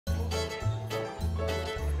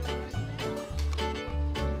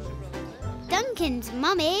Duncan's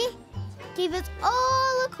mummy gave us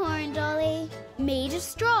all a corn dolly made of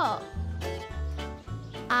straw.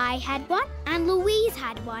 I had one and Louise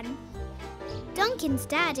had one. Duncan's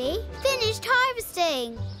daddy finished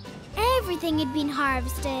harvesting. Everything had been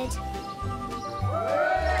harvested.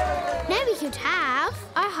 Now we could have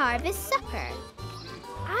our harvest supper.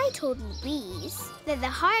 I told Louise that the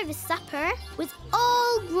harvest supper was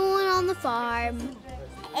all grown on the farm.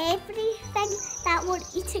 Everything that we're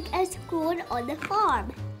eating is grown on the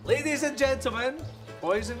farm. Ladies and gentlemen,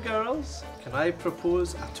 boys and girls, can I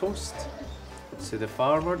propose a toast to the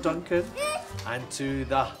farmer Duncan and to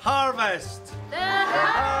the harvest? The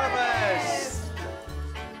harvest!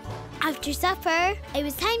 After supper, it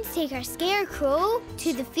was time to take our scarecrow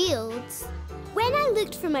to the fields. When I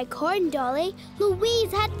looked for my corn dolly,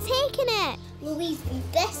 Louise had taken it. Louise,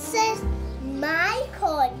 this is my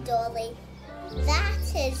corn dolly. That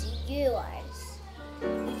is yours.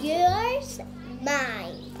 Yours,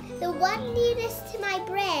 mine. The one nearest to my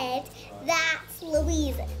bread, that's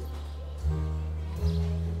Louise's.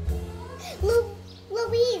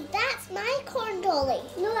 Louise, that's my corn dolly.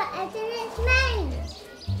 No, it isn't. It's mine.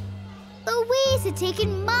 Louise had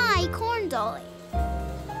taken my corn dolly.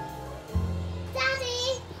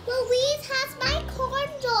 Daddy, Louise has my corn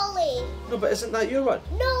dolly. No, but isn't that your one?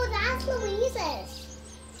 No, that's Louise's.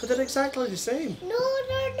 But they're exactly the same. No,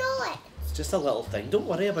 they're not. It's just a little thing. Don't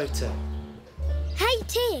worry about it. Hey,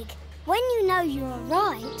 Tig, when you know you're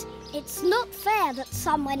right, it's not fair that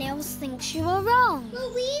someone else thinks you are wrong.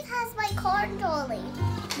 Louise has my corn dolly.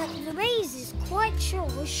 But Louise is quite sure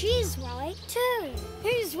she's right too.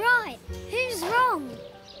 Who's right? Who's wrong?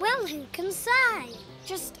 Well, who can say?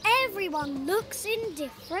 Just everyone looks in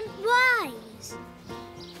different ways.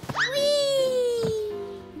 Whee!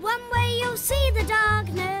 One way you'll see the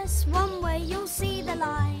darkness, one way you'll see the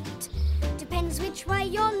light. Depends which way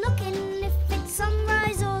you're looking, if it's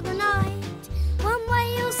sunrise or the night. One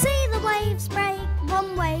way you'll see the waves break,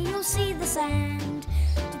 one way you'll see the sand.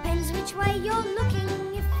 Depends which way you're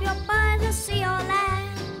looking, if you're by the sea or land.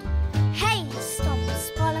 Hey, stop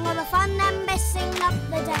spoiling all the fun and messing up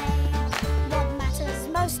the day. What matters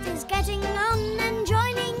most is getting on and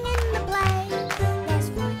joining in the play. There's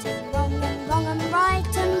right and wrong and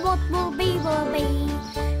right, and what will be will be.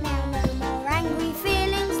 Now no more angry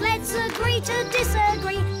feelings, let's agree to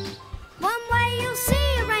disagree. One way you'll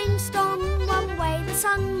see a rainstorm, one way the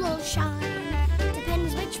sun will shine.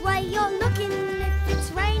 Depends which way you're looking, if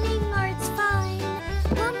it's raining or it's fine.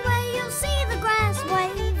 One way you'll see the grass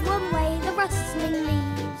wave, one way the rustling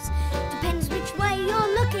leaves. Depends which way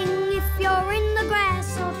you're looking, if you're in the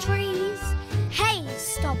grass or trees. Hey,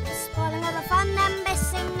 stop spoiling all the fun and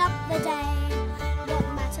messing up the day. What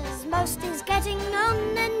matters most is getting on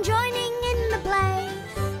and joining in the play.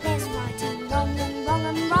 There's right and wrong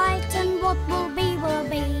and right, and what will be will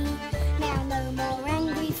be. Now no more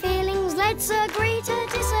angry feelings, let's agree to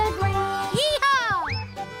disagree. Yee-haw!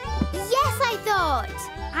 Yes,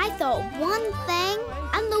 I thought one thing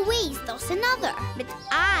and Louise thought another. But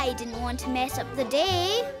I didn't want to mess up the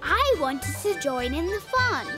day. I wanted to join in the fun.